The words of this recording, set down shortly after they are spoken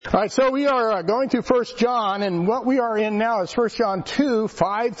All right, so we are going through 1 John, and what we are in now is 1 John 2,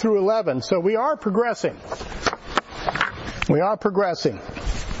 5 through 11. So we are progressing. We are progressing.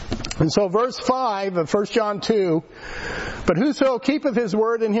 And so verse 5 of 1 John 2, "But whoso keepeth his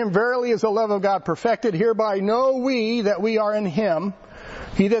word, in him verily is the love of God perfected. Hereby know we that we are in him.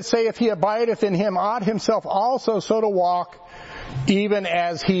 He that saith he abideth in him ought himself also so to walk, even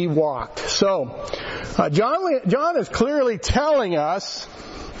as he walked." So John is clearly telling us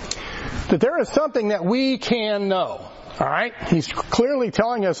that there is something that we can know. All right? He's clearly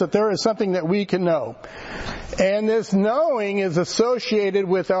telling us that there is something that we can know. And this knowing is associated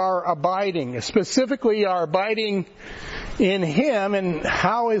with our abiding, specifically our abiding in Him. And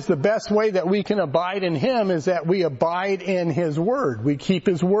how is the best way that we can abide in Him is that we abide in His Word. We keep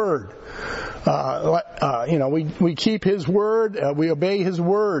His Word. We keep His Word. We obey His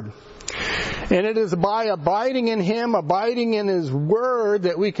Word. And it is by abiding in Him, abiding in His Word,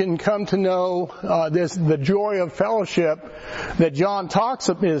 that we can come to know the joy of fellowship that John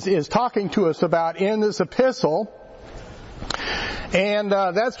is talking to us about in this epistle. And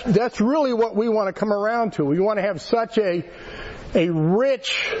that's really what we want to come around to. We want to have such a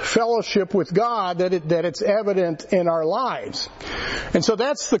rich fellowship with God that it's evident in our lives. And so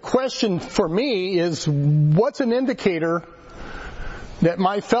that's the question for me: is what's an indicator that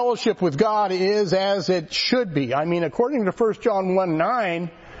my fellowship with God is as it should be? I mean, according to 1 John 1:9,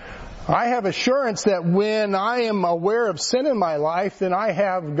 I have assurance that when I am aware of sin in my life, then I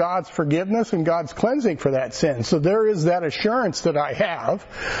have God's forgiveness and God's cleansing for that sin. So there is that assurance that I have,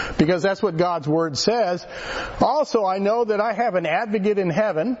 because that's what God's Word says. Also, I know that I have an advocate in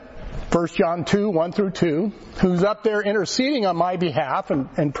heaven, 1 John 2, 1 through 2, who's up there interceding on my behalf,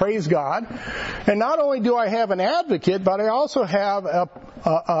 and praise God. And not only do I have an advocate, but I also have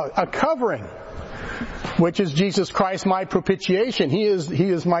a covering, which is Jesus Christ, my propitiation. He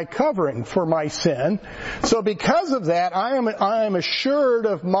is my covering for my sin. So because of that, I am assured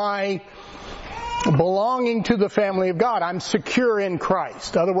of my belonging to the family of God. I'm secure in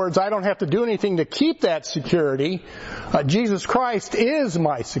Christ. In other words, I don't have to do anything to keep that security. Jesus Christ is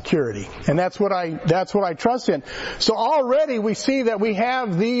my security, and that's what I trust in. So already we see that we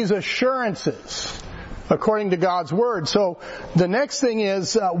have these assurances according to God's Word. So the next thing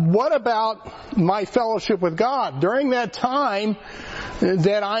is, what about my fellowship with God during that time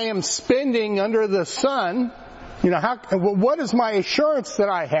that I am spending under the sun? What is my assurance that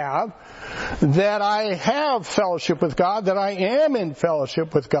I have fellowship with God, that I am in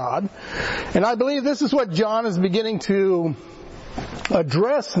fellowship with God? And I believe this is what John is beginning to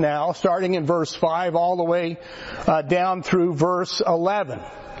address now, starting in verse 5 all the way down through verse 11.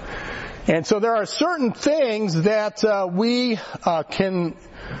 And so there are certain things that we can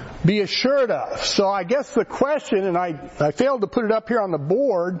be assured of. So I guess the question, and I failed to put it up here on the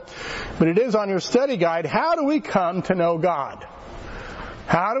board, but it is on your study guide: how do we come to know God?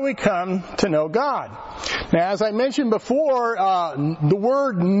 How do we come to know God? Now, as I mentioned before, the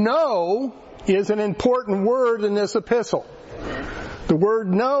word know is an important word in this epistle. The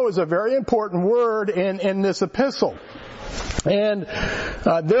word know is a very important word in this epistle. And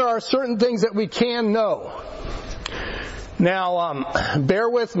there are certain things that we can know. Now, bear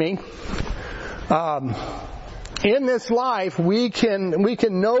with me. In this life, we can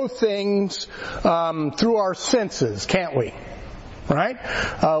know things through our senses, can't we? Right?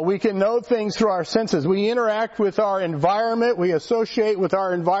 We can know things through our senses. We interact with our environment. We associate with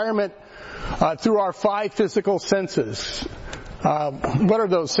our environment through our 5 physical senses. What are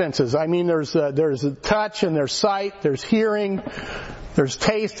those senses? I mean, there's touch, and there's sight, there's hearing, there's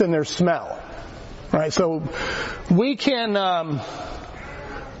taste, and there's smell. Right? So we can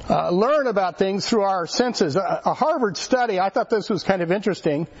learn about things through our senses. A Harvard study, I thought this was kind of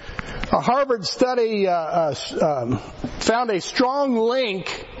interesting. A Harvard study found a strong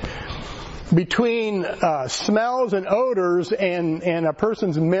link between smells and odors and a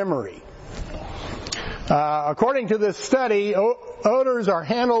person's memory. According to this study, odors are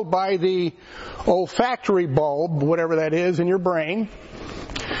handled by the olfactory bulb, whatever that is, in your brain.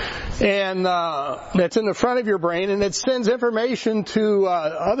 And that's in the front of your brain, and it sends information to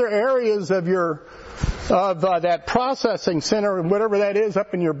other areas of that processing center, whatever that is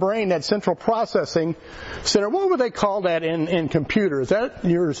up in your brain, that central processing center. What would they call that in computers? Is that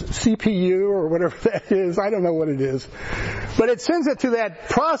your CPU or whatever that is? I don't know what it is. But it sends it to that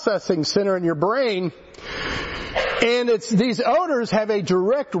processing center in your brain. And these odors have a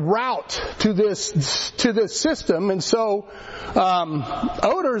direct route to this system, and so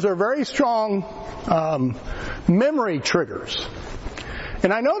odors are very strong memory triggers.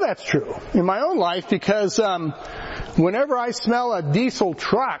 And I know that's true in my own life because whenever I smell a diesel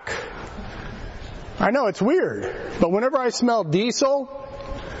truck, I know it's weird, but whenever I smell diesel,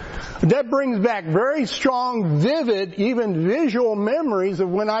 that brings back very strong, vivid, even visual memories of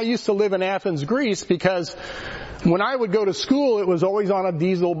when I used to live in Athens, Greece, because when I would go to school, it was always on a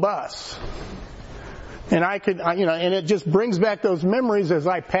diesel bus. And and it just brings back those memories as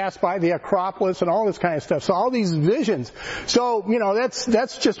I pass by the Acropolis and all this kind of stuff. So all these visions. So,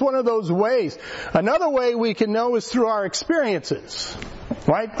 that's just one of those ways. Another way we can know is through our experiences.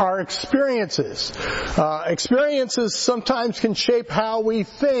 Right? Our experiences. Experiences sometimes can shape how we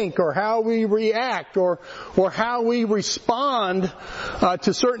think or how we react or how we respond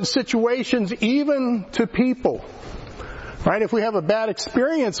to certain situations, even to people. Right? If we have a bad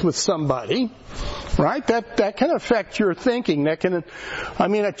experience with somebody, right, that can affect your thinking. That can,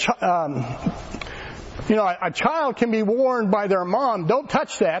 a child can be warned by their mom, don't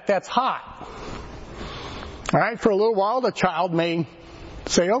touch that, that's hot. All right? For a little while, the child may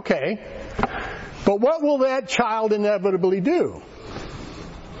say, okay. But what will that child inevitably do?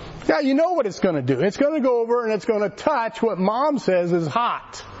 Yeah, you know what it's going to do. It's going to go over and it's going to touch what mom says is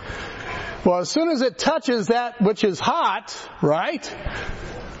hot. Well, as soon as it touches that which is hot, right,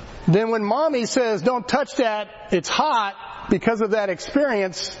 then when mommy says, don't touch that, it's hot, because of that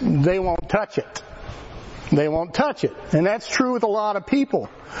experience, they won't touch it. They won't touch it. And that's true with a lot of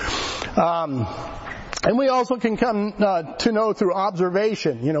people. And we also can come to know through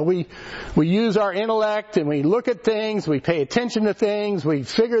observation. We use our intellect and we look at things, we pay attention to things, we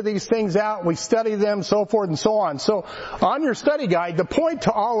figure these things out, we study them, so forth and so on. So on your study guide, the point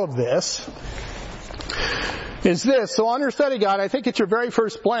to all of this is this. So on your study guide, I think it's your very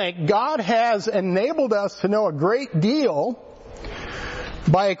first blank, God has enabled us to know a great deal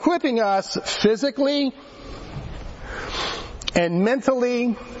by equipping us physically and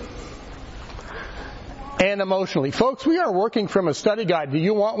mentally and emotionally. Folks, we are working from a study guide. Do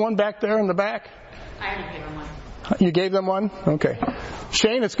you want one back there in the back? I already gave them one. You gave them one? Okay.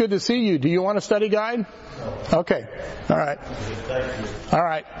 Shane, it's good to see you. Do you want a study guide? Okay. All right. All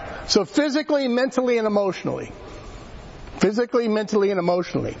right. So physically, mentally, and emotionally. Physically, mentally, and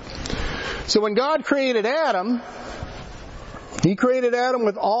emotionally. So when God created Adam, He created Adam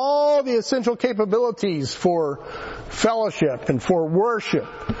with all the essential capabilities for fellowship and for worship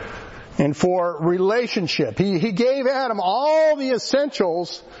and for relationship. He gave Adam all the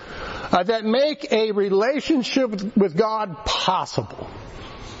essentials that make a relationship with God possible.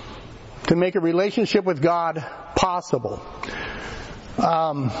 To make a relationship with God possible.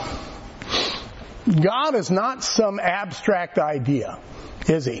 God is not some abstract idea,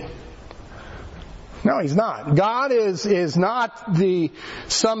 is He? No, He's not. God is not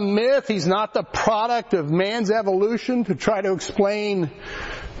some myth. He's not the product of man's evolution to try to explain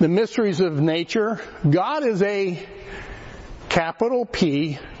the mysteries of nature. God is a capital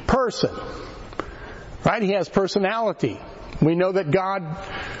P person. Right? He has personality. We know that God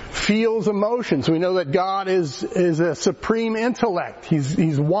feels emotions. We know that God is a supreme intellect.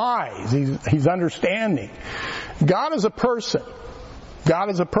 He's wise. He's understanding. God is a person. God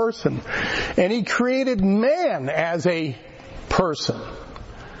is a person. And He created man as a person.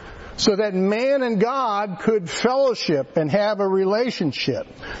 So that man and God could fellowship and have a relationship.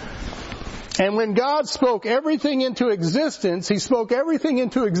 And when God spoke everything into existence, He spoke everything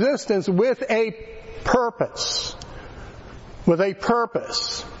into existence with a purpose. With a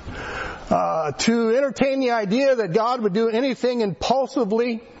purpose. To entertain the idea that God would do anything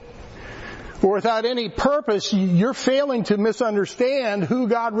impulsively or without any purpose, you're failing to misunderstand who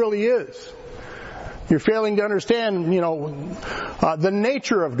God really is. You're failing to understand, the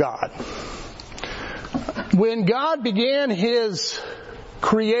nature of God. When God began His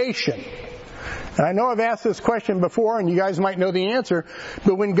creation, and I know I've asked this question before and you guys might know the answer,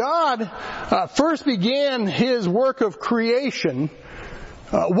 but when God first began His work of creation,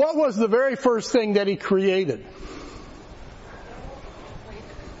 what was the very first thing that He created?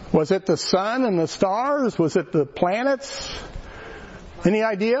 Was it the sun and the stars? Was it the planets? Any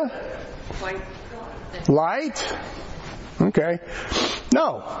idea? Light? Okay.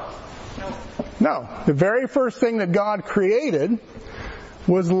 No. The very first thing that God created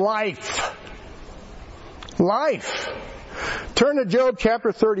was life. Life. Turn to Job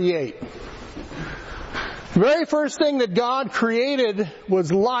chapter 38. The very first thing that God created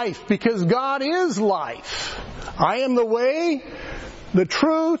was life, because God is life. I am the way, the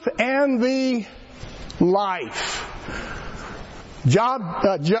truth, and the life. Job.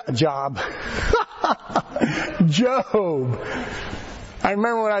 I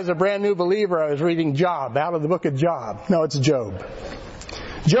remember when I was a brand new believer, I was reading Job, out of the book of Job. No, it's Job.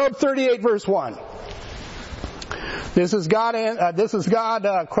 Job 38 verse 1. This is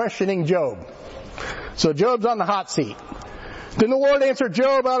God questioning Job. So Job's on the hot seat. Then the Lord answered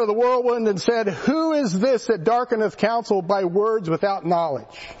Job out of the whirlwind and said, "Who is this that darkeneth counsel by words without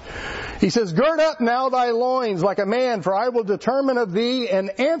knowledge?" He says, "Gird up now thy loins like a man, for I will determine of thee,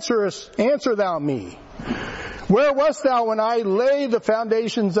 and answer thou me. Where wast thou when I laid the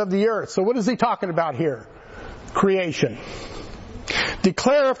foundations of the earth?" So what is he talking about here? Creation.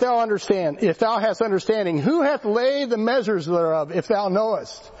 "Declare if thou hast understanding. Who hath laid the measures thereof, if thou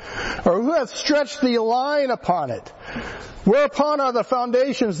knowest? Or who hath stretched the line upon it? Whereupon are the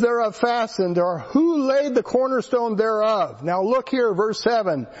foundations thereof fastened? Or who laid the cornerstone thereof?" Now look here, verse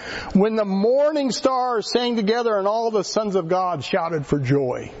 7. "When the morning stars sang together and all the sons of God shouted for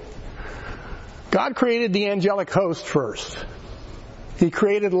joy." God created the angelic host first. He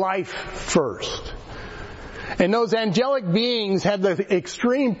created life first. And those angelic beings had the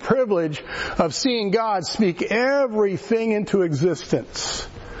extreme privilege of seeing God speak everything into existence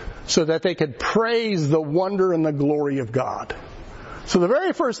so that they could praise the wonder and the glory of God. So the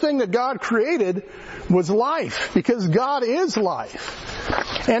very first thing that God created was life, because God is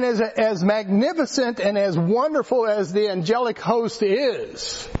life. And as magnificent and as wonderful as the angelic host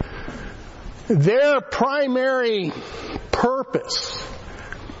is, their primary purpose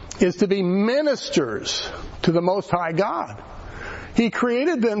is to be ministers to the Most High God. He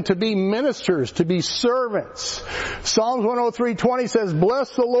created them to be ministers, to be servants. Psalms 103:20 says,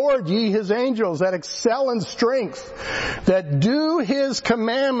 "Bless the Lord, ye His angels, that excel in strength, that do His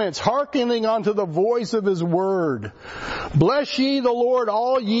commandments, hearkening unto the voice of His word. Bless ye the Lord,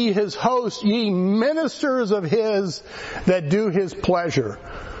 all ye His hosts, ye ministers of His that do His pleasure."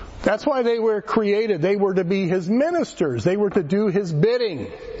 That's why they were created. They were to be His ministers. They were to do His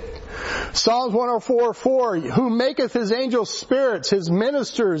bidding. Psalms 104:4, "Who maketh His angels spirits, His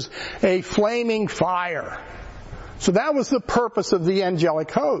ministers a flaming fire." So that was the purpose of the angelic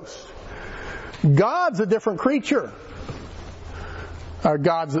host. God's a different creature.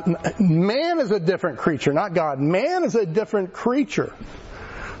 Man is a different creature, not God. Man is a different creature.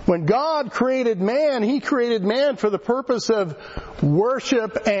 When God created man, He created man for the purpose of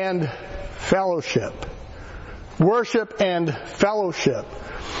worship and fellowship. Worship and fellowship.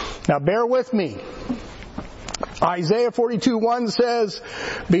 Now bear with me. Isaiah 42:1 says,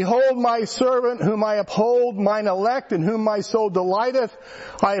 "Behold my servant whom I uphold, mine elect, in whom my soul delighteth.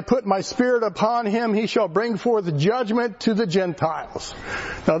 I have put my spirit upon him. He shall bring forth judgment to the Gentiles."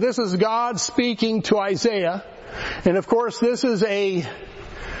 Now this is God speaking to Isaiah. And of course this is a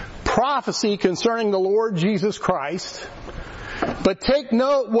prophecy concerning the Lord Jesus Christ. But take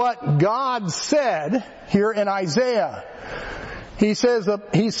note what God said here in Isaiah. He says,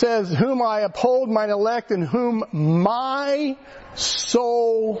 "Whom I uphold, mine elect, in whom my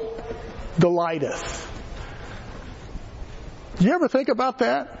soul delighteth." Do you ever think about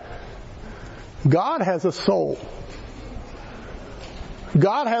that? God has a soul.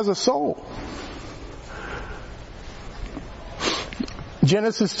 God has a soul.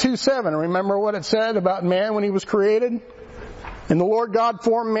 Genesis 2:7, remember what it said about man when he was created? "And the Lord God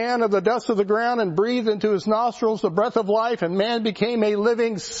formed man of the dust of the ground and breathed into his nostrils the breath of life, and man became a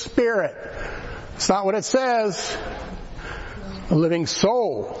living spirit." It's not what it says. A living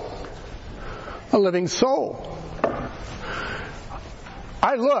soul. A living soul.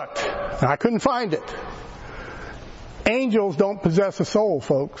 I looked, and I couldn't find it. Angels don't possess a soul,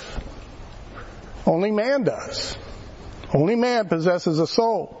 folks. Only man does. Only man possesses a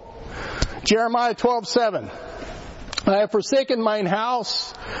soul. Jeremiah 12:7. "I have forsaken mine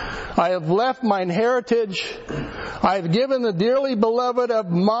house. I have left mine heritage. I have given the dearly beloved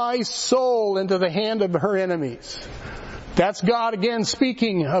of my soul into the hand of her enemies." That's God again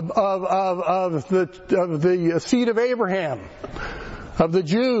speaking of the seed of Abraham, of the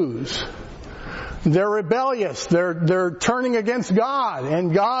Jews. They're rebellious. They're turning against God.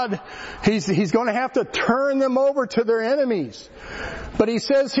 And God, He's going to have to turn them over to their enemies. But He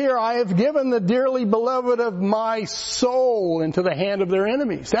says here, "I have given the dearly beloved of my soul into the hand of their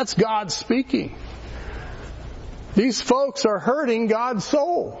enemies." That's God speaking. These folks are hurting God's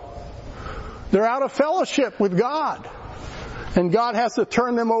soul. They're out of fellowship with God. And God has to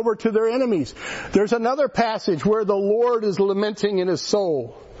turn them over to their enemies. There's another passage where the Lord is lamenting in His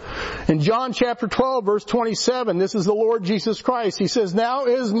soul. In John chapter 12, verse 27, this is the Lord Jesus Christ. He says, "Now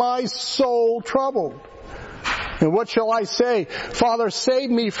is my soul troubled. And what shall I say? Father, save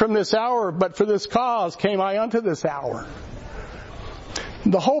me from this hour, but for this cause came I unto this hour."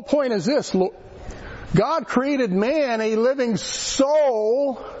 The whole point is this. God created man a living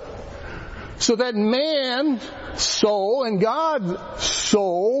soul so that man's soul and God's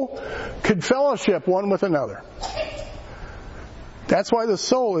soul could fellowship one with another. That's why the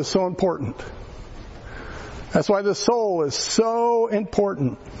soul is so important. That's why the soul is so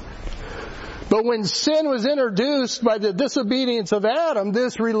important. But when sin was introduced by the disobedience of Adam,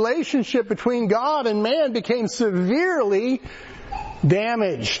 this relationship between God and man became severely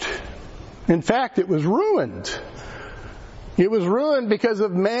damaged. In fact, it was ruined. It was ruined because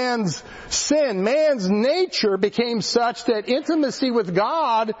of man's sin. Man's nature became such that intimacy with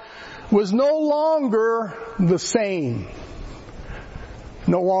God was no longer the same.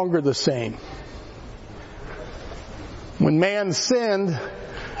 No longer the same. When man sinned,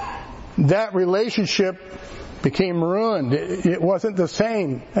 that relationship became ruined. It wasn't the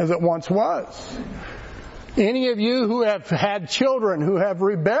same as it once was. Any of you who have had children who have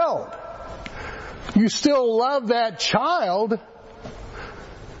rebelled, you still love that child,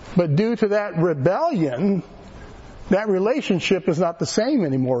 but due to that rebellion, that relationship is not the same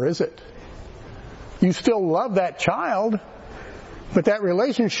anymore, is it? You still love that child, but that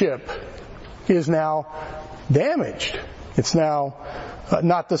relationship is now damaged. It's now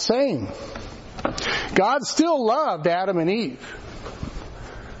not the same. God still loved Adam and Eve.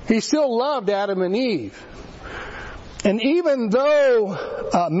 He still loved Adam and Eve. And even though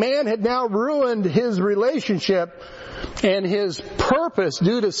man had now ruined his relationship and his purpose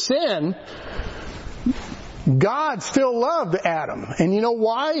due to sin, God still loved Adam. And you know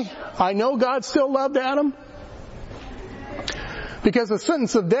why I know God still loved Adam? Because the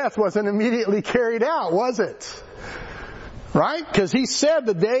sentence of death wasn't immediately carried out, was it? Right? Because he said,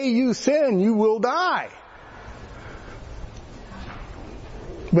 the day you sin, you will die.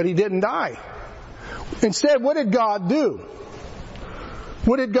 But he didn't die. Instead, what did God do?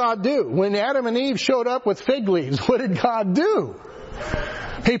 What did God do? When Adam and Eve showed up with fig leaves, what did God do?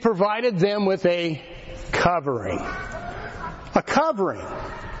 He provided them with a covering. A covering.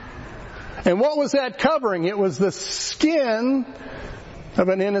 And what was that covering? It was the skin of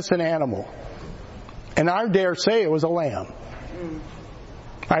an innocent animal. And I dare say it was a lamb.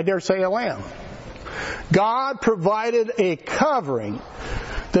 I dare say a lamb. God provided a covering,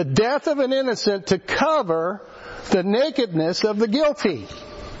 the death of an innocent, to cover the nakedness of the guilty.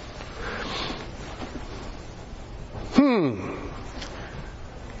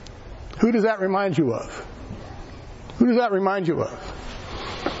 Who does that remind you of? Who does that remind you of?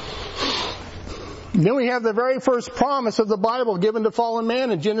 Then we have the very first promise of the Bible given to fallen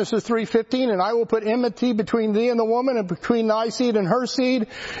man in Genesis 3:15, and I will put enmity between thee and the woman, and between thy seed and her seed.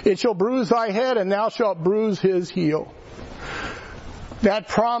 It shall bruise thy head, and thou shalt bruise his heel. That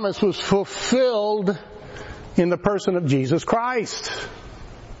promise was fulfilled in the person of Jesus Christ.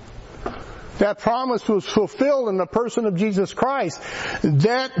 That promise was fulfilled in the person of Jesus Christ.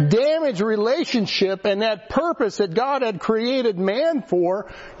 That damaged relationship and that purpose that God had created man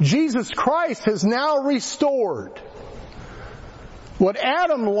for, Jesus Christ has now restored. What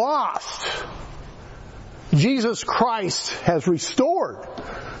Adam lost, Jesus Christ has restored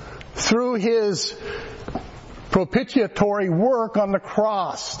through His propitiatory work on the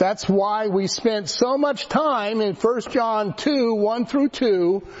cross. That's why we spent so much time in 1 John 2, 1 through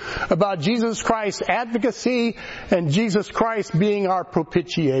 2 about Jesus Christ's advocacy and Jesus Christ being our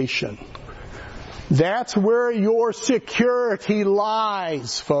propitiation. That's where your security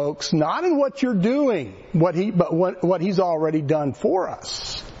lies, folks. Not in what you're doing, but what He's already done for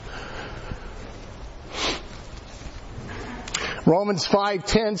us. Romans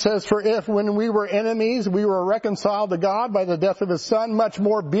 5:10 says, for if when we were enemies we were reconciled to God by the death of His Son, much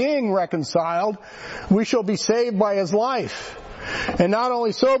more being reconciled, we shall be saved by His life. And not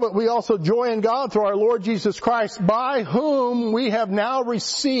only so, but we also joy in God through our Lord Jesus Christ, by whom we have now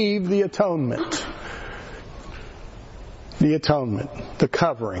received the atonement. The atonement, the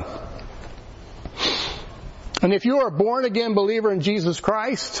covering. And if you are a born again believer in Jesus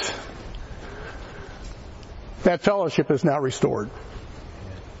Christ, that fellowship is now restored.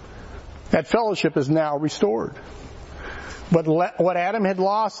 That fellowship is now restored. But what Adam had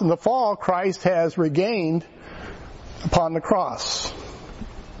lost in the fall, Christ has regained upon the cross.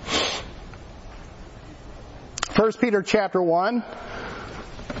 1 Peter chapter 1,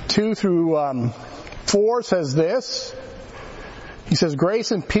 2 through 4 says this. He says,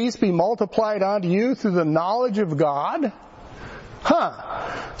 grace and peace be multiplied unto you through the knowledge of God.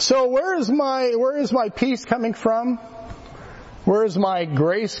 So where is my peace coming from? Where is my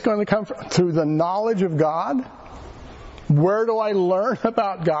grace going to come from? Through the knowledge of God. Where do I learn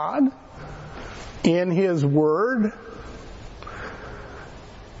about God? In His Word.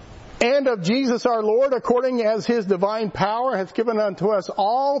 And of Jesus our Lord, according as His divine power hath given unto us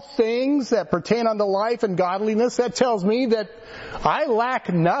all things that pertain unto life and godliness. That tells me that I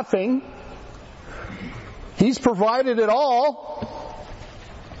lack nothing. He's provided it all.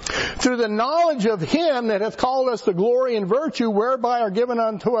 through the knowledge of Him that hath called us to glory and virtue, whereby are given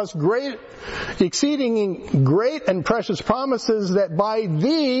unto us great, exceeding great and precious promises, that by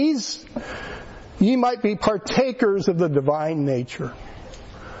these ye might be partakers of the divine nature.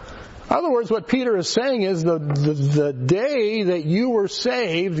 In other words, what Peter is saying is the day that you were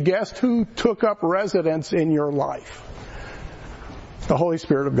saved, guess who took up residence in your life? The Holy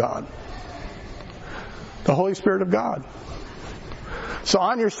Spirit of God. The Holy Spirit of God. So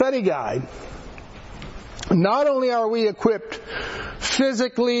on your study guide, not only are we equipped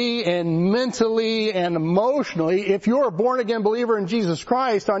physically and mentally and emotionally, if you're a born-again believer in Jesus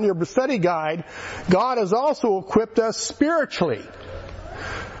Christ, on your study guide, God has also equipped us spiritually.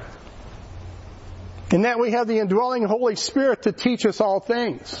 In that we have the indwelling Holy Spirit to teach us all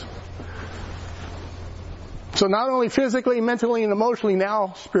things. So not only physically, mentally, and emotionally,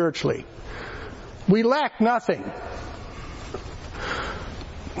 now spiritually. We lack nothing.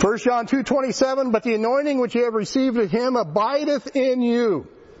 1 John 2:27, but the anointing which ye have received of Him abideth in you.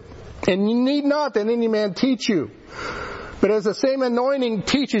 And ye need not that any man teach you. But as the same anointing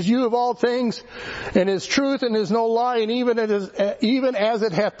teaches you of all things, and is truth and is no lie, and even as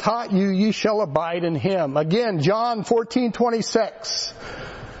it hath taught you, ye shall abide in Him. Again, John 14:26.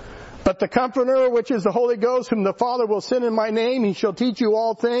 But the Comforter, which is the Holy Ghost, whom the Father will send in my name, He shall teach you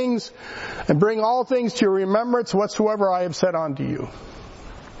all things, and bring all things to your remembrance whatsoever I have said unto you.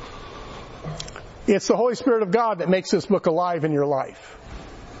 It's the Holy Spirit of God that makes this book alive in your life.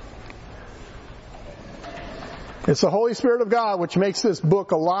 It's the Holy Spirit of God which makes this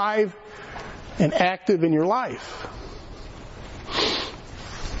book alive and active in your life.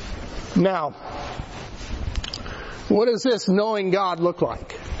 Now, what does this knowing God look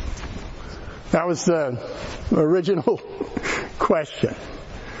like? That was the original question.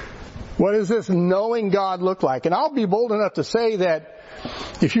 What does this knowing God look like? And I'll be bold enough to say that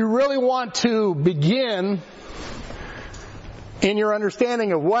if you really want to begin in your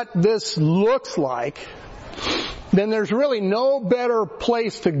understanding of what this looks like, then there's really no better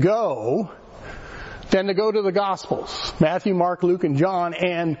place to go than to go to the Gospels, Matthew, Mark, Luke, and John,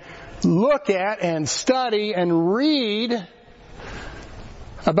 and look at and study and read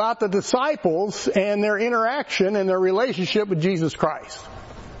about the disciples and their interaction and their relationship with Jesus Christ.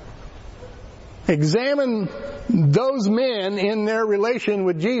 Examine those men in their relation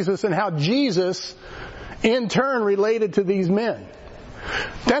with Jesus and how Jesus in turn related to these men.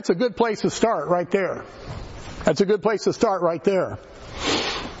 That's a good place to start right there. That's a good place to start right there.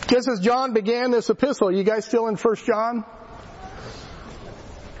 Just as John began this epistle, you guys still in 1 John?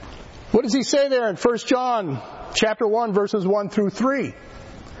 What does he say there in 1 John chapter 1 verses 1 through 3?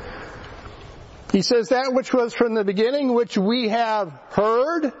 He says, that which was from the beginning, which we have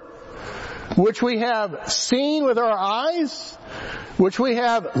heard, which we have seen with our eyes, which we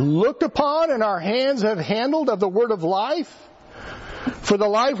have looked upon and our hands have handled of the word of life. For the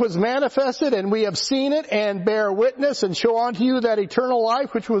life was manifested, and we have seen it, and bear witness, and show unto you that eternal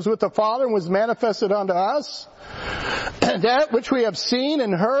life which was with the Father and was manifested unto us. And that which we have seen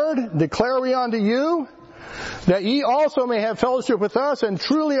and heard declare we unto you, that ye also may have fellowship with us, and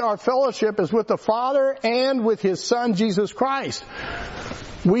truly our fellowship is with the Father and with His Son Jesus Christ.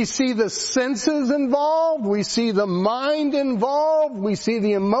 We see the senses involved, we see the mind involved, we see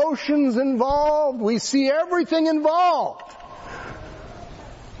the emotions involved, we see everything involved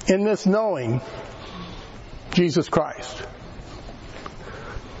in this knowing Jesus Christ.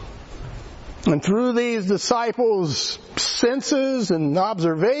 And through these disciples' senses and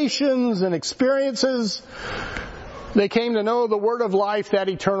observations and experiences, they came to know the word of life, that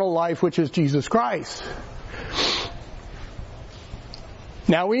eternal life which is Jesus Christ.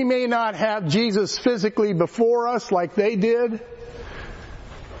 Now we may not have Jesus physically before us like they did,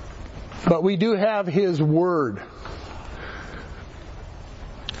 but we do have His Word.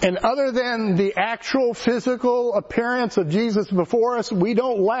 And other than the actual physical appearance of Jesus before us, we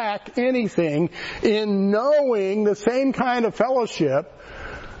don't lack anything in knowing the same kind of fellowship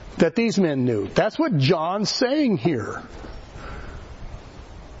that these men knew. That's what John's saying here.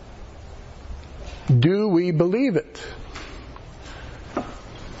 Do we believe it?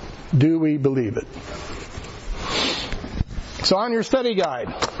 Do we believe it? So on your study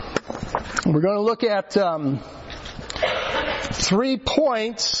guide, we're going to look at 3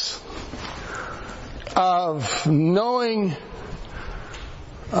 points of knowing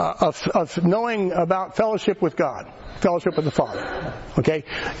knowing about fellowship with God, fellowship with the Father. Okay,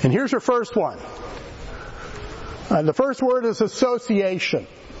 and here's your first one. The first word is association.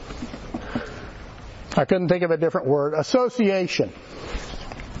 I couldn't think of a different word. Association.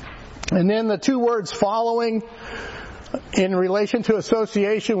 And then the 2 words following in relation to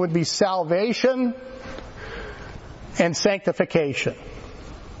association would be salvation and sanctification.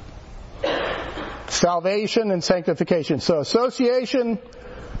 Salvation and sanctification. So association,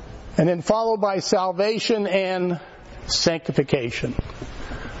 and then followed by salvation and sanctification.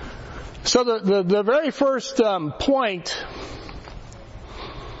 So the very first point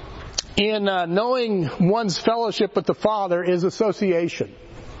in knowing one's fellowship with the Father is association.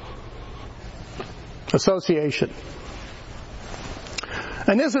 Association.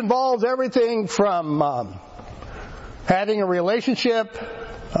 And this involves everything from having a relationship,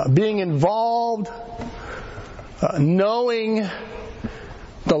 being involved, knowing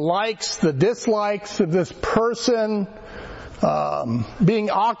the likes, the dislikes of this person, being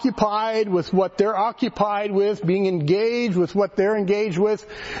occupied with what they're occupied with, being engaged with what they're engaged with.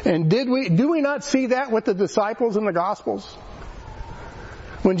 And do we not see that with the disciples in the Gospels?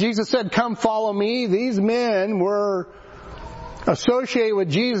 When Jesus said, "Come follow me," these men were associated with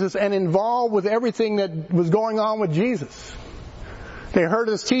Jesus and involved with everything that was going on with Jesus. They heard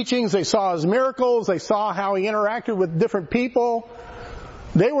his teachings, they saw his miracles, they saw how he interacted with different people.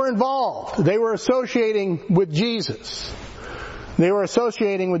 They were involved. They were associating with Jesus. They were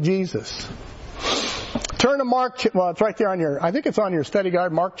associating with Jesus. Turn to Mark, well, it's right there I think it's on your study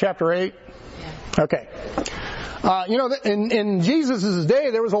guide, Mark chapter 8. Yeah. Okay. In Jesus' day,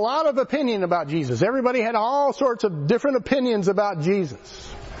 there was a lot of opinion about Jesus. Everybody had all sorts of different opinions about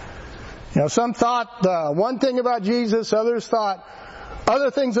Jesus. Some thought one thing about Jesus, others thought other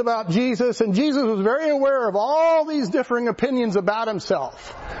things about Jesus, and Jesus was very aware of all these differing opinions about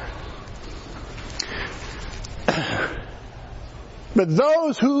himself. But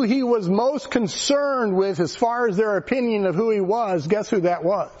those who he was most concerned with as far as their opinion of who he was, guess who that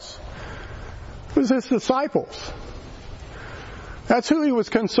was? It was his disciples. That's who he was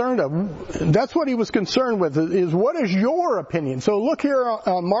concerned of. That's what he was concerned with, is what is your opinion? So look here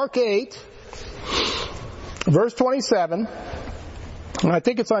on Mark 8, verse 27. And I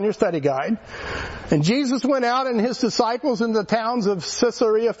think it's on your study guide. "And Jesus went out and his disciples in the towns of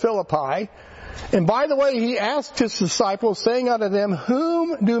Caesarea Philippi. And by the way, he asked his disciples, saying unto them,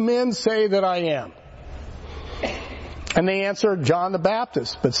 Whom do men say that I am? And they answered, John the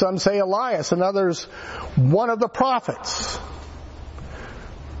Baptist, but some say Elias, and others one of the prophets.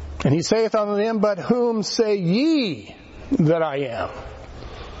 And he saith unto them, But whom say ye that I am?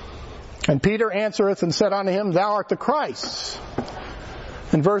 And Peter answereth and said unto him, Thou art the Christ.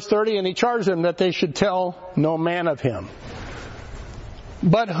 In verse 30, and he charged them that they should tell no man of him.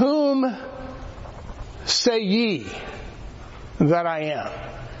 But whom say ye that I am?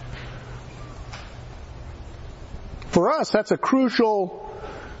 For us, that's a crucial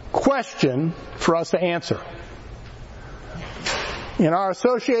question for us to answer. In our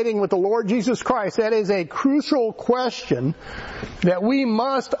associating with the Lord Jesus Christ, that is a crucial question that we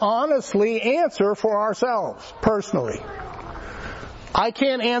must honestly answer for ourselves, personally. I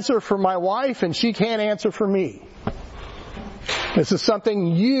can't answer for my wife, and she can't answer for me. This is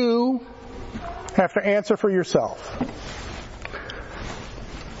something you have to answer for yourself.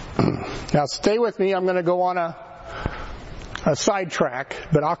 Now stay with me. I'm going to go on a sidetrack,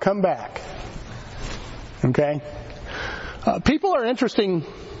 but I'll come back. Okay? People are interesting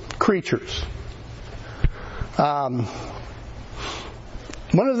creatures.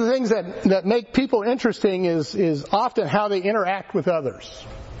 One of the things that make people interesting is often how they interact with others.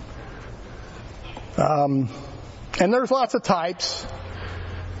 And there's lots of types,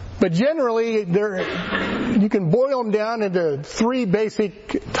 but generally you can boil them down into three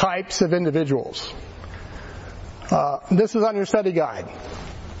basic types of individuals. This is on your study guide.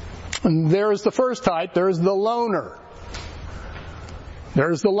 And there is the first type. There is the loner.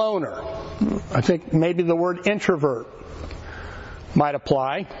 There's the loner. I think maybe the word introvert might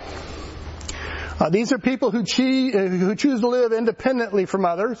apply. These are people who choose to live independently from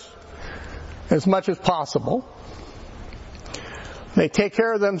others as much as possible. They take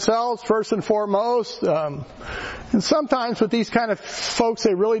care of themselves first and foremost. And sometimes with these kind of folks,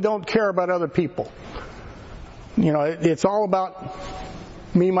 they really don't care about other people. It's all about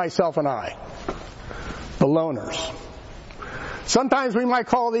me, myself, and I. The loners. Sometimes we might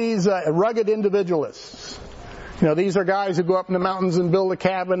call these rugged individualists. These are guys who go up in the mountains and build a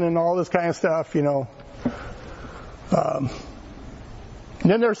cabin and all this kind of stuff, Then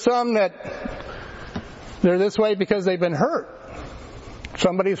there's some that they're this way because they've been hurt.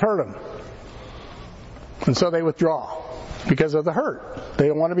 Somebody's hurt them. And so they withdraw because of the hurt. They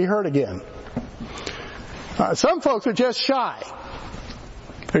don't want to be hurt again. Some folks are just shy.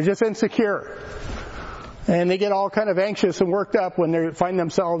 They're just insecure. And they get all kind of anxious and worked up when they find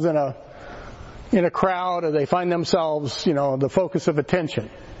themselves in a in a crowd, or they find themselves, the focus of attention.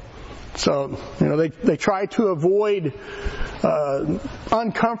 So, they try to avoid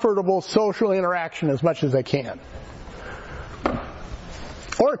uncomfortable social interaction as much as they can.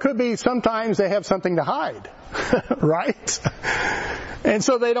 Or it could be sometimes they have something to hide, right? And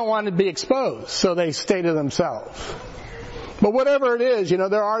so they don't want to be exposed, so they stay to themselves. But whatever it is,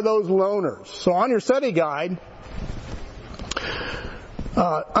 there are those loners. So on your study guide,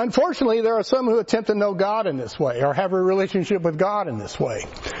 unfortunately, there are some who attempt to know God in this way, or have a relationship with God in this way.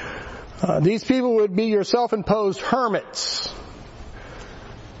 These people would be your self-imposed hermits.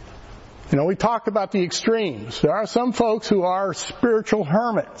 We talked about the extremes. There are some folks who are spiritual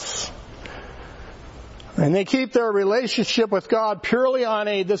hermits. And they keep their relationship with God purely on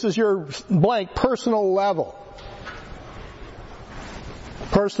this is your blank, personal level.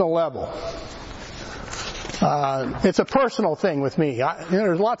 Personal level. It's a personal thing with me.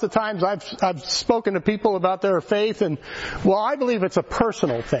 There's lots of times I've spoken to people about their faith, and, I believe it's a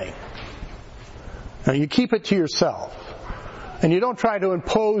personal thing. Now, you keep it to yourself. And you don't try to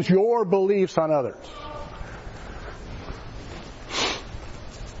impose your beliefs on others.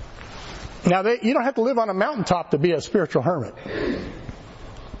 Now, you don't have to live on a mountaintop to be a spiritual hermit.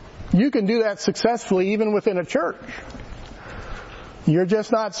 You can do that successfully even within a church. You're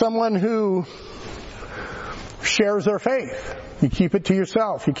just not someone who shares their faith. You keep it to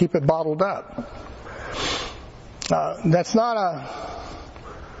yourself. You keep it bottled up. That's not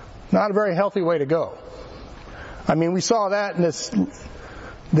a very healthy way to go. We saw that in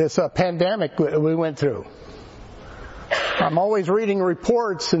this pandemic we went through. I'm always reading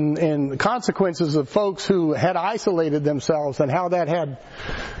reports and the consequences of folks who had isolated themselves and how that had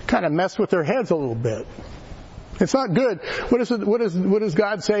kind of messed with their heads a little bit. It's not good. What does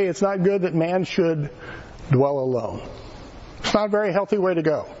God say? It's not good that man should dwell alone. It's not a very healthy way to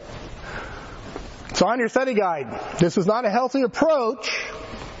go. So on your study guide, this is not a healthy approach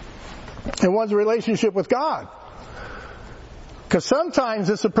in one's relationship with God. Because sometimes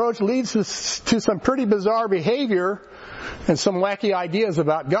this approach leads to some pretty bizarre behavior and some wacky ideas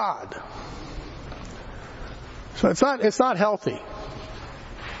about God. So it's not healthy.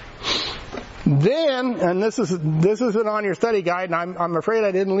 Then, and this isn't on your study guide, and I'm afraid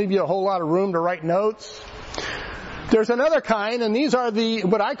I didn't leave you a whole lot of room to write notes. There's another kind, and these are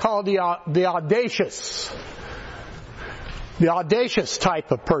what I call the audacious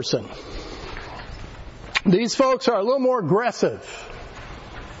type of person. These folks are a little more aggressive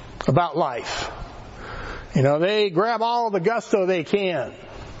about life. They grab all the gusto they can.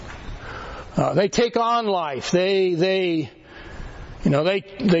 They take on life. They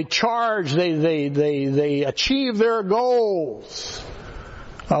charge. They achieve their goals,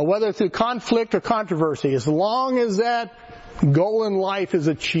 whether through conflict or controversy. As long as that goal in life is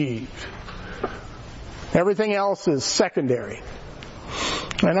achieved, everything else is secondary.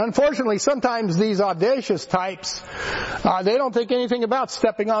 And unfortunately, sometimes these audacious types, they don't think anything about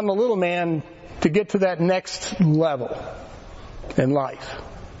stepping on the little man to get to that next level in life.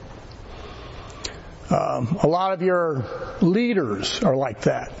 A lot of your leaders are like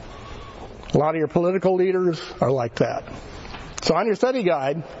that. A lot of your political leaders are like that. So on your study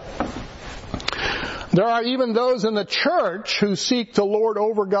guide, there are even those in the church who seek to lord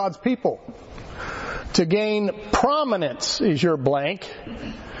over God's people, to gain prominence is your blank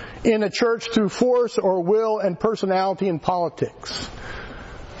in a church through force or will and personality in politics.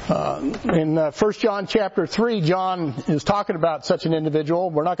 In 1 John chapter 3, John is talking about such an individual.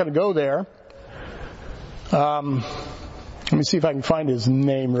 We're not going to go there. Let me see if I can find his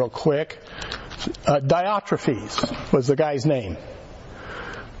name real quick. Diotrephes was the guy's name.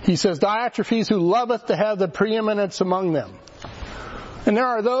 He says, Diotrephes, who loveth to have the preeminence among them. And there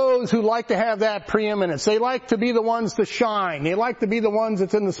are those who like to have that preeminence. They like to be the ones to shine. They like to be the ones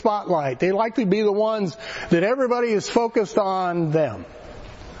that's in the spotlight. They like to be the ones that everybody is focused on them.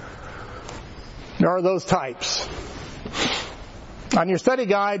 There are those types. On your study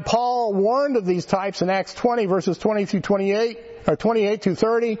guide, Paul warned of these types in Acts 20 verses 20 through 28, or 28 through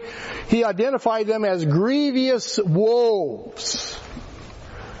 30. He identified them as grievous wolves.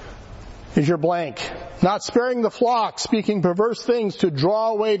 Is your blank. Not sparing the flock, speaking perverse things to draw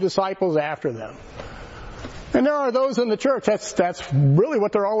away disciples after them. And there are those in the church, that's really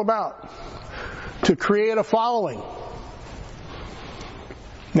what they're all about. To create a following.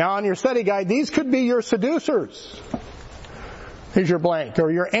 Now on your study guide, these could be your seducers. Here's your blank.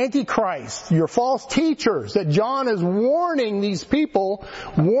 Or your antichrist, your false teachers that John is warning these people,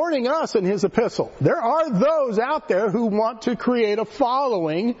 warning us in his epistle. There are those out there who want to create a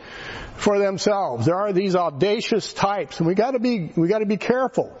following for themselves. There are these audacious types, and we got to be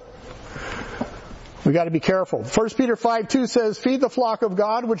careful. We got to be careful. 1 Peter 5:2 says, "Feed the flock of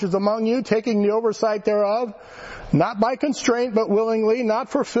God which is among you, taking the oversight thereof, not by constraint, but willingly, not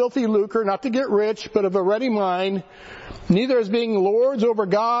for filthy lucre, not to get rich, but of a ready mind, neither as being lords over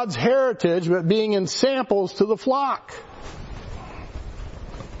God's heritage, but being in samples to the flock."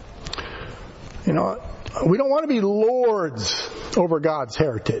 You know, we don't want to be lords over God's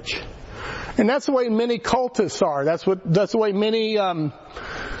heritage. And that's the way many cultists are. That's the way many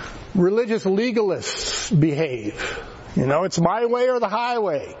religious legalists behave. You know, it's my way or the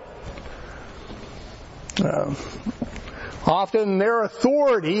highway. Often their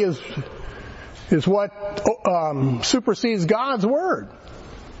authority is what supersedes God's word,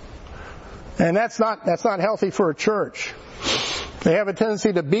 and that's not healthy for a church. They have a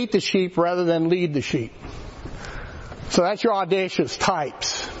tendency to beat the sheep rather than lead the sheep. So that's your audacious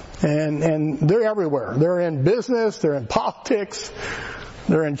types, and they're everywhere. They're in business, they're in politics,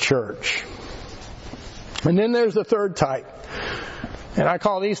 they're in church. And then there's the third type, and I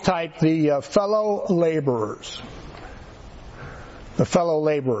call these type the fellow laborers. The fellow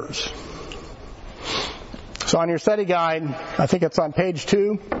laborers. So on your study guide, I think it's on page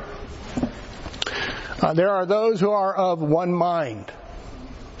 2, there are those who are of one mind,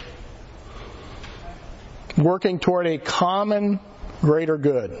 working toward a common greater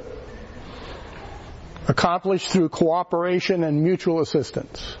good, accomplished through cooperation and mutual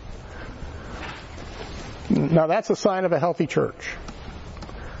assistance. Now that's a sign of a healthy church.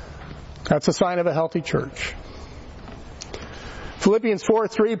 That's a sign of a healthy church. Philippians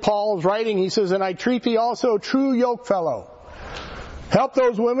 4:3, Paul is writing, he says, "And I treat thee also, true yokefellow. Help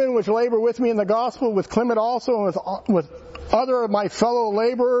those women which labor with me in the gospel, with Clement also, and with other of my fellow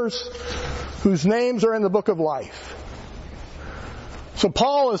laborers, whose names are in the book of life." So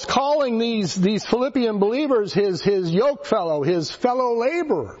Paul is calling these Philippian believers his yokefellow, his fellow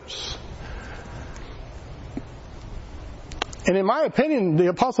laborers. And in my opinion, the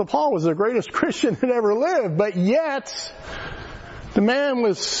Apostle Paul was the greatest Christian that ever lived, but yet the man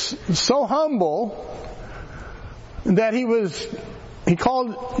was so humble that he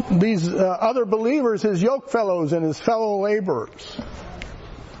called these other believers his yokefellows and his fellow laborers.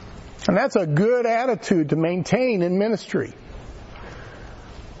 And that's a good attitude to maintain in ministry.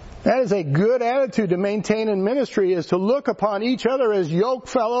 That is a good attitude to maintain in ministry, is to look upon each other as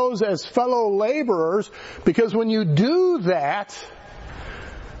yokefellows, as fellow laborers, because when you do that,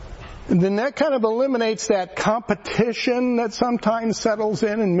 then that kind of eliminates that competition that sometimes settles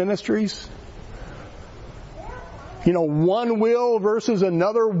in ministries. You know, one will versus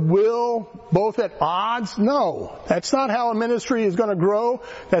another will, both at odds. No, that's not how a ministry is going to grow.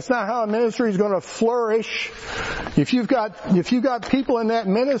 That's not how a ministry is going to flourish. If you've got people in that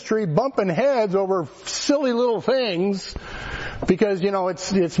ministry bumping heads over silly little things because, you know,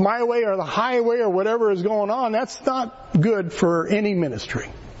 it's my way or the highway or whatever is going on, that's not good for any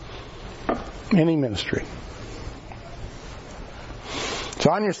ministry. Any ministry. So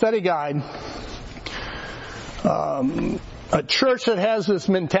on your study guide, a church that has this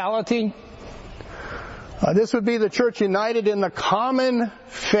mentality, this would be the church united in the common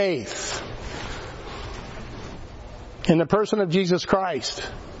faith in the person of Jesus Christ.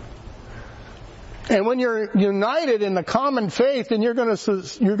 And when you're united in the common faith, then you're going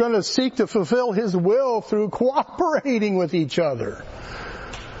to seek to fulfill His will through cooperating with each other,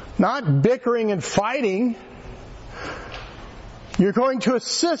 not bickering and fighting. You're going to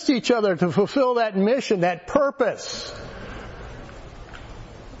assist each other to fulfill that mission, that purpose.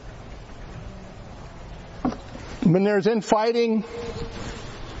 When there's infighting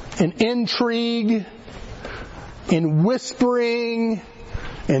and intrigue and whispering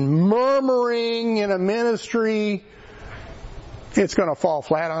and murmuring in a ministry, it's going to fall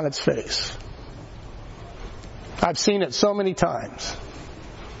flat on its face. I've seen it so many times.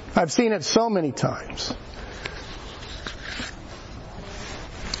 I've seen it so many times.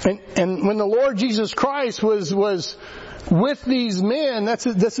 And when the Lord Jesus Christ was with these men,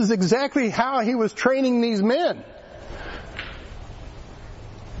 this is exactly how He was training these men.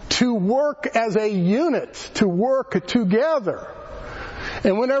 To work as a unit, to work together.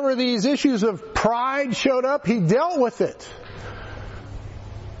 And whenever these issues of pride showed up, He dealt with it.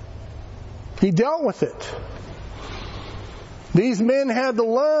 He dealt with it. These men had to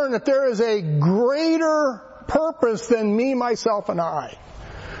learn that there is a greater purpose than me, myself, and I.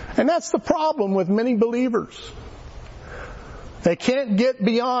 And that's the problem with many believers. They can't get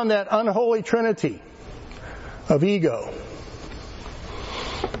beyond that unholy trinity of ego.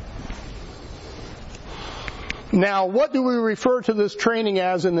 Now, what do we refer to this training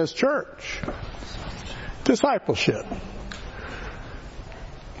as in this church? Discipleship.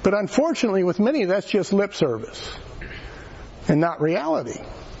 But unfortunately, with many, that's just lip service and not reality.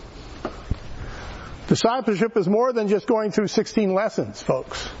 Discipleship is more than just going through 16 lessons,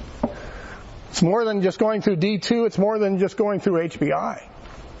 folks. It's more than just going through D2. It's more than just going through HBI.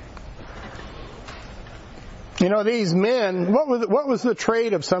 You know, these men, what was the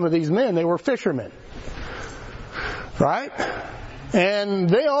trade of some of these men? They were fishermen. Right? And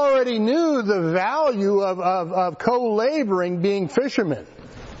they already knew the value of co-laboring being fishermen.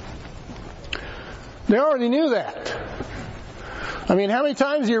 They already knew that. I mean, how many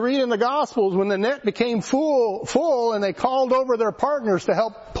times do you read in the Gospels when the net became full and they called over their partners to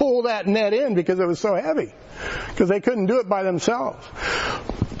help pull that net in because it was so heavy? Because they couldn't do it by themselves.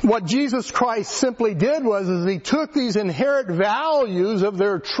 What Jesus Christ simply did was he took these inherent values of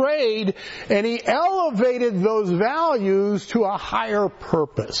their trade and he elevated those values to a higher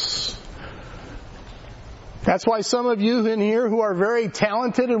purpose. That's why some of you in here who are very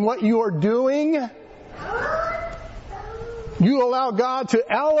talented in what you are doing, you allow God to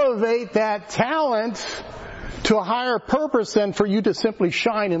elevate that talent to a higher purpose than for you to simply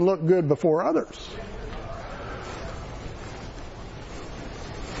shine and look good before others.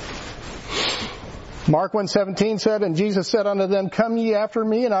 Mark 1:17 said, and Jesus said unto them, come ye after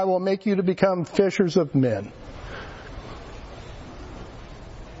me, and I will make you to become fishers of men.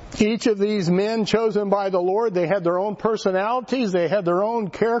 Each of these men chosen by the Lord, they had their own personalities, they had their own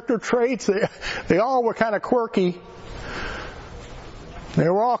character traits, they all were kind of quirky. They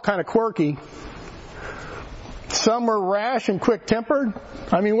were all kind of quirky. Some were rash and quick-tempered.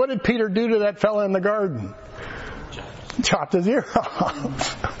 I mean, what did Peter do to that fellow in the garden? Chopped his ear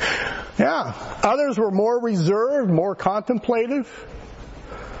off. Yeah. Others were more reserved, more contemplative.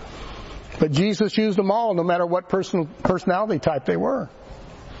 But Jesus used them all, no matter what personality type they were.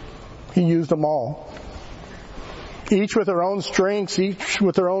 He used them all. Each with their own strengths, each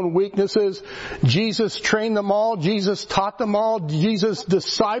with their own weaknesses. Jesus trained them all. Jesus taught them all. Jesus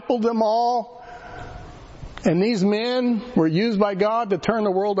discipled them all. And these men were used by God to turn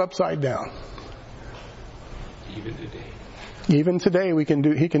the world upside down. Even today. Even today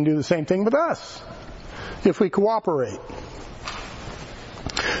He can do the same thing with us if we cooperate.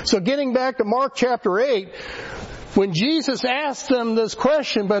 So getting back to Mark chapter 8, when Jesus asked them this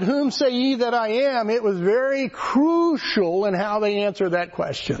question, but whom say ye that I am? It was very crucial in how they answered that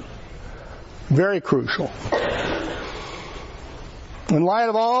question. Very crucial. In light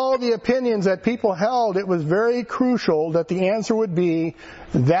of all the opinions that people held, it was very crucial that the answer would be,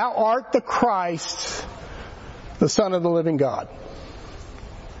 thou art the Christ, the Son of the living God.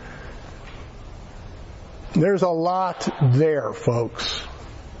 There's a lot there, folks.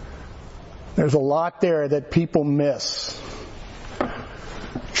 There's a lot there that people miss.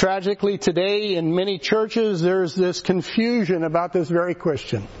 Tragically today in many churches there's this confusion about this very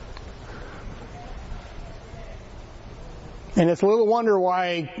question. And it's a little wonder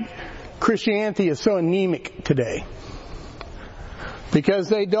why Christianity is so anemic today. Because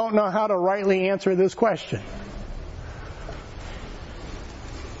they don't know how to rightly answer this question.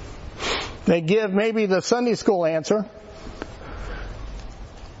 They give maybe the Sunday school answer,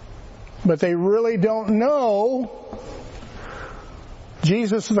 but they really don't know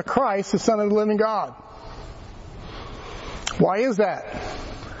Jesus is the Christ, the Son of the living God. Why is that?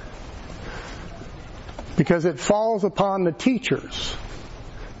 Because it falls upon the teachers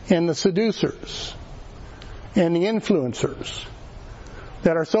and the seducers and the influencers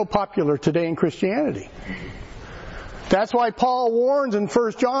that are so popular today in Christianity. That's why Paul warns in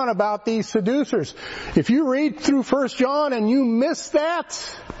 1 John about these seducers. If you read through 1 John and you miss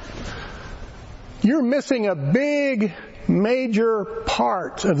that, you're missing a big, major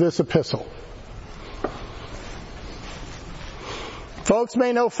part of this epistle. Folks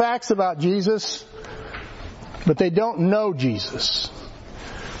may know facts about Jesus, but they don't know Jesus.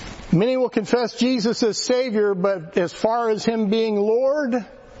 Many will confess Jesus as Savior, but as far as Him being Lord,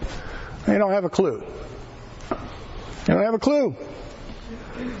 they don't have a clue. They don't have a clue.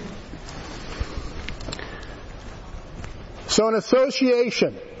 So an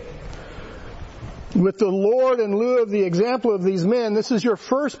association with the Lord in lieu of the example of these men, this is your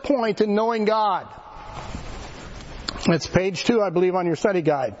first point in knowing God. It's page 2, I believe, on your study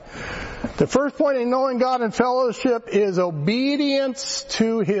guide. The first point in knowing God in fellowship is obedience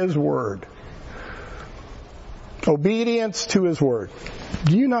to His Word. Obedience to His Word.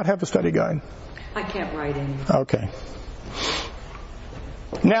 Do you not have a study guide? I can't write any. Okay.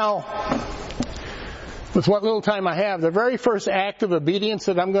 Now, with what little time I have, the very first act of obedience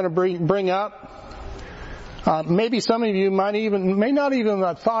that I'm going to bring up, maybe some of you may not even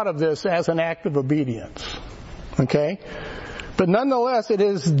have thought of this as an act of obedience. Okay? But nonetheless, it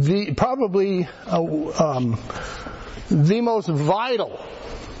is probably the most vital.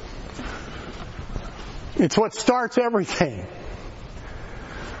 It's what starts everything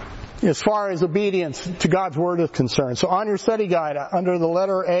as far as obedience to God's Word is concerned. So on your study guide, under the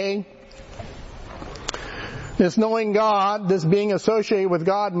letter A, this knowing God, this being associated with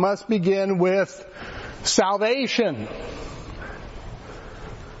God, must begin with salvation.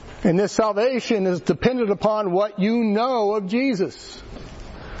 And this salvation is dependent upon what you know of Jesus.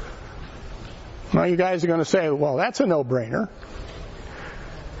 Now you guys are going to say, well, that's a no-brainer.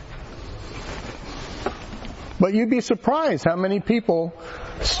 But you'd be surprised how many people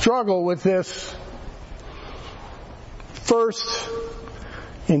struggle with this first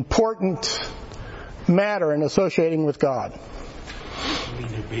important matter in associating with God. I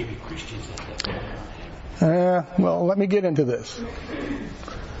mean, they're baby Christians at that time. Well, let me get into this.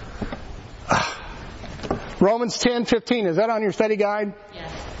 Romans 10:15, is that on your study guide?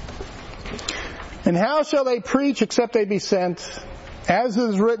 Yes. And how shall they preach except they be sent? As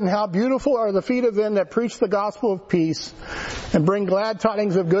is written, how beautiful are the feet of them that preach the gospel of peace and bring glad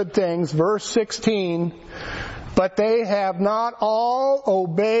tidings of good things. Verse 16, but they have not all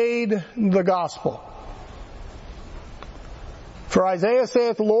obeyed the gospel. For Isaiah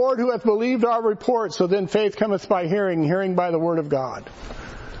saith, Lord, who hath believed our report? So then faith cometh by hearing, hearing by the word of God.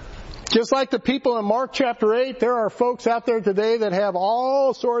 Just like the people in Mark chapter 8, there are folks out there today that have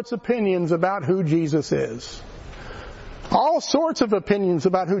all sorts of opinions about who Jesus is. All sorts of opinions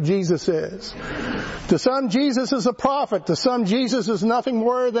about who Jesus is. To some, Jesus is a prophet. To some, Jesus is nothing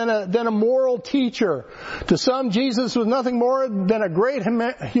more than a moral teacher. To some, Jesus was nothing more than a great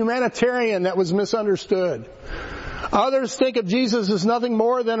humanitarian that was misunderstood. Others think of Jesus as nothing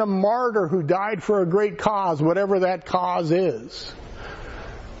more than a martyr who died for a great cause, whatever that cause is.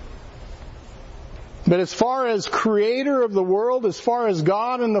 But as far as creator of the world, as far as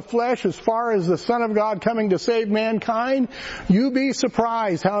God in the flesh, as far as the Son of God coming to save mankind, you'd be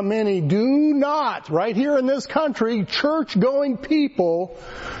surprised how many do not, right here in this country, church-going people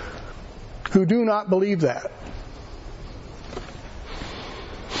who do not believe that.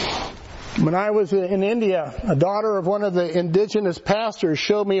 When I was in India, a daughter of one of the indigenous pastors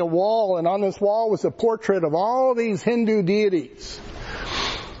showed me a wall, and on this wall was a portrait of all these Hindu deities.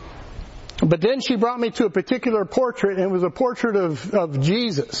 But then she brought me to a particular portrait, and it was a portrait of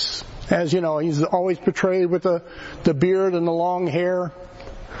Jesus. As you know, he's always portrayed with the beard and the long hair.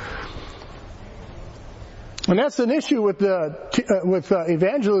 And that's an issue with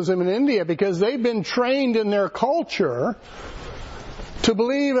evangelism in India, because they've been trained in their culture to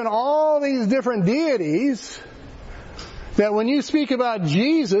believe in all these different deities, that when you speak about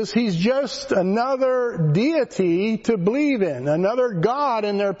Jesus, He's just another deity to believe in, another God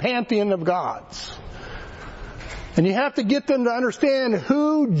in their pantheon of gods. And you have to get them to understand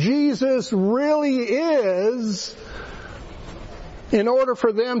who Jesus really is in order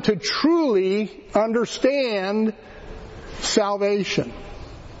for them to truly understand salvation.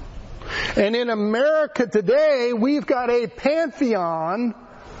 And in America today, we've got a pantheon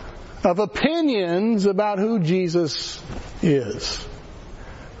of opinions about who Jesus is.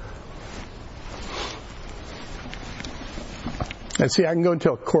 Let's see, I can go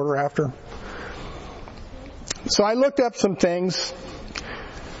until 1:15. So I looked up some things,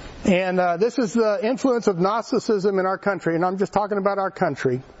 and this is the influence of Gnosticism in our country, and I'm just talking about our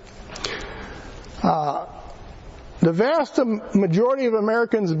country. The vast majority of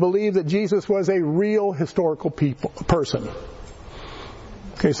Americans believe that Jesus was a real historical person.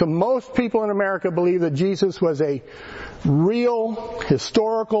 Okay, so most people in America believe that Jesus was a real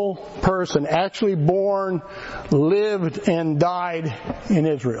historical person, actually born, lived, and died in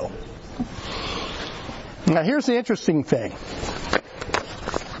Israel. Now here's the interesting thing.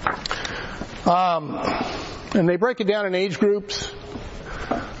 And they break it down in age groups.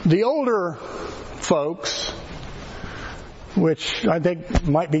 The older folks, which I think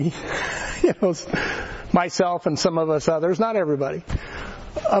might be, myself and some of us others, not everybody.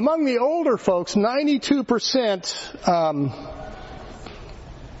 Among the older folks,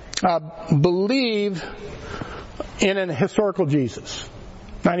 92% believe in an historical Jesus.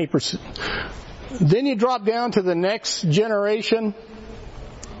 90%. Then you drop down to the next generation.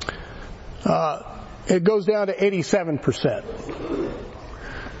 It goes down to 87%.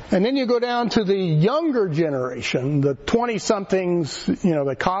 And then you go down to the younger generation, the 20-somethings,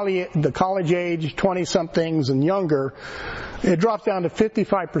 the college age 20-somethings and younger. It drops down to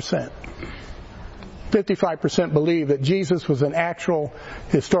 55%. 55% believe that Jesus was an actual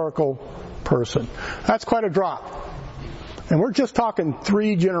historical person. That's quite a drop. And we're just talking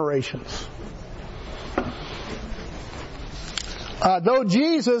 3 generations.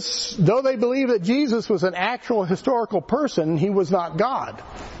 though they believe that Jesus was an actual historical person, he was not God.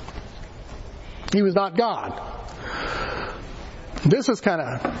 He was not God. This is kind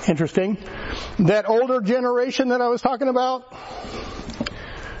of interesting. That older generation that I was talking about,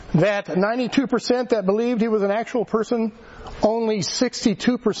 that 92% that believed he was an actual person, only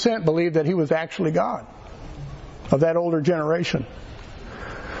 62% believed that he was actually God, of that older generation.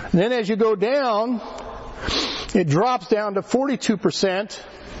 And then as you go down, it drops down to 42%,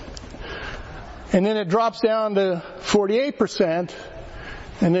 and then it drops down to 48%,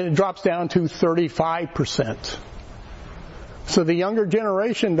 and then it drops down to 35%. So the younger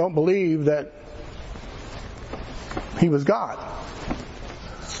generation don't believe that he was God.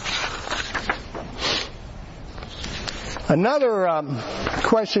 Another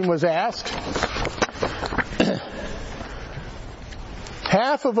question was asked.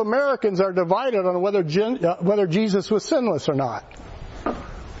 Half of Americans are divided on whether Jesus was sinless or not.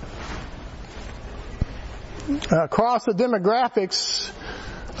 Across the demographics,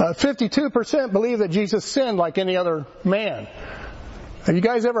 52% believe that Jesus sinned like any other man. Have you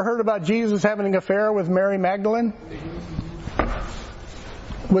guys ever heard about Jesus having an affair with Mary Magdalene?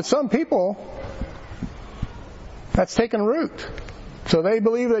 With some people, that's taken root. So they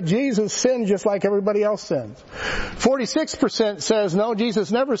believe that Jesus sinned just like everybody else sins. 46% says, no,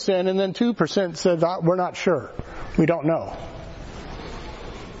 Jesus never sinned, and then 2% said, we're not sure. We don't know.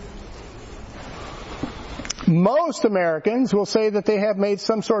 Most Americans will say that they have made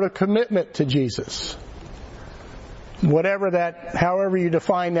some sort of commitment to Jesus. However you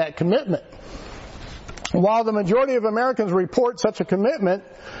define that commitment. While the majority of Americans report such a commitment,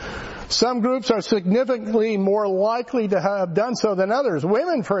 some groups are significantly more likely to have done so than others.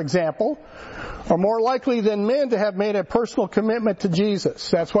 Women, for example, are more likely than men to have made a personal commitment to Jesus.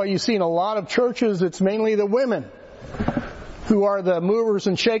 That's why you see in a lot of churches, it's mainly the women who are the movers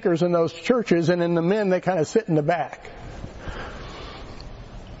and shakers in those churches, and in the men, they kind of sit in the back.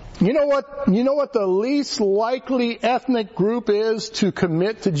 You know what the least likely ethnic group is to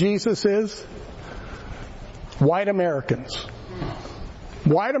commit to Jesus is? White Americans.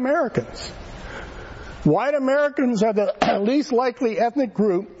 White Americans. White Americans are the least likely ethnic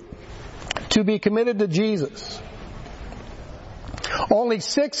group to be committed to Jesus. Only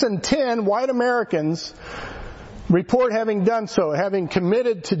 6 in 10 white Americans report having done so, having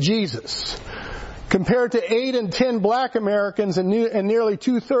committed to Jesus, compared to 8 in 10 black Americans and nearly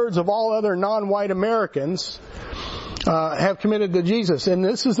 2/3 of all other non-white Americans have committed to Jesus. And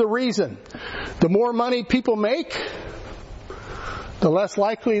this is the reason. The more money people make, the less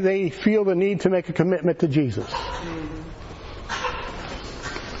likely they feel the need to make a commitment to Jesus.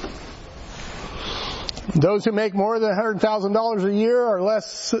 Those who make more than $100,000 a year are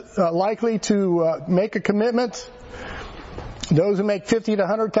less likely to make a commitment. Those who make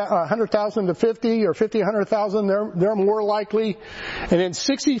 $50,000 to $100,000 to $50,000 or $50,000 to $100,000, they're more likely. And then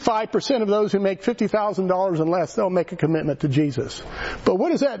 65% of those who make $50,000 and less, they'll make a commitment to Jesus. But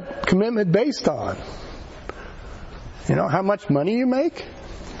what is that commitment based on? You know, how much money you make?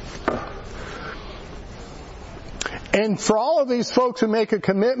 And for all of these folks who make a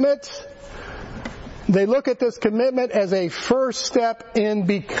commitment, they look at this commitment as a first step in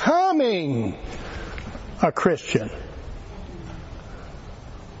becoming a Christian.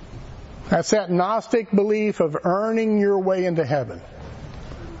 That's that Gnostic belief of earning your way into heaven.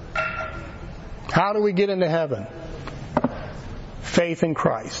 How do we get into heaven? Faith in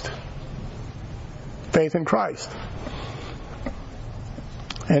Christ. Faith in Christ.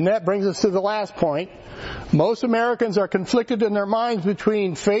 And that brings us to the last point. Most Americans are conflicted in their minds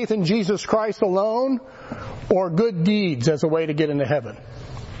between faith in Jesus Christ alone or good deeds as a way to get into heaven.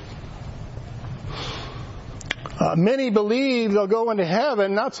 Many believe they'll go into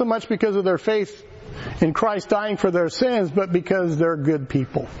heaven not so much because of their faith in Christ dying for their sins, but because they're good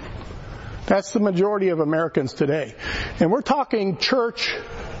people. That's the majority of Americans today. And we're talking church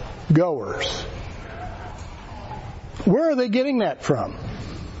goers. Where are they getting that from?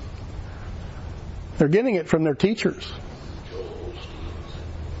 They're getting it from their teachers.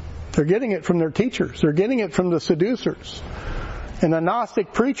 They're getting it from their teachers. They're getting it from the seducers and the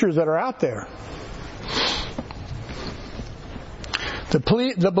Gnostic preachers that are out there.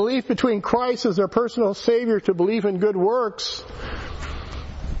 The belief between Christ as their personal Savior to belief in good works,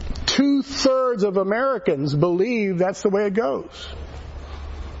 2/3 of Americans believe that's the way it goes.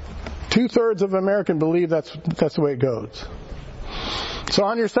 2/3 of Americans believe that's the way it goes. So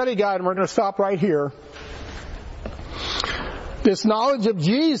on your study guide, and we're going to stop right here, this knowledge of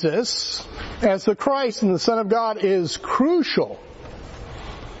Jesus as the Christ and the Son of God is crucial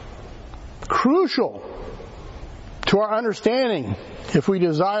to our understanding if we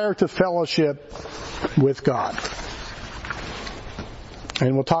desire to fellowship with God.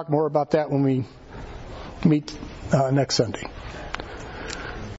 And we'll talk more about that when we meet next Sunday.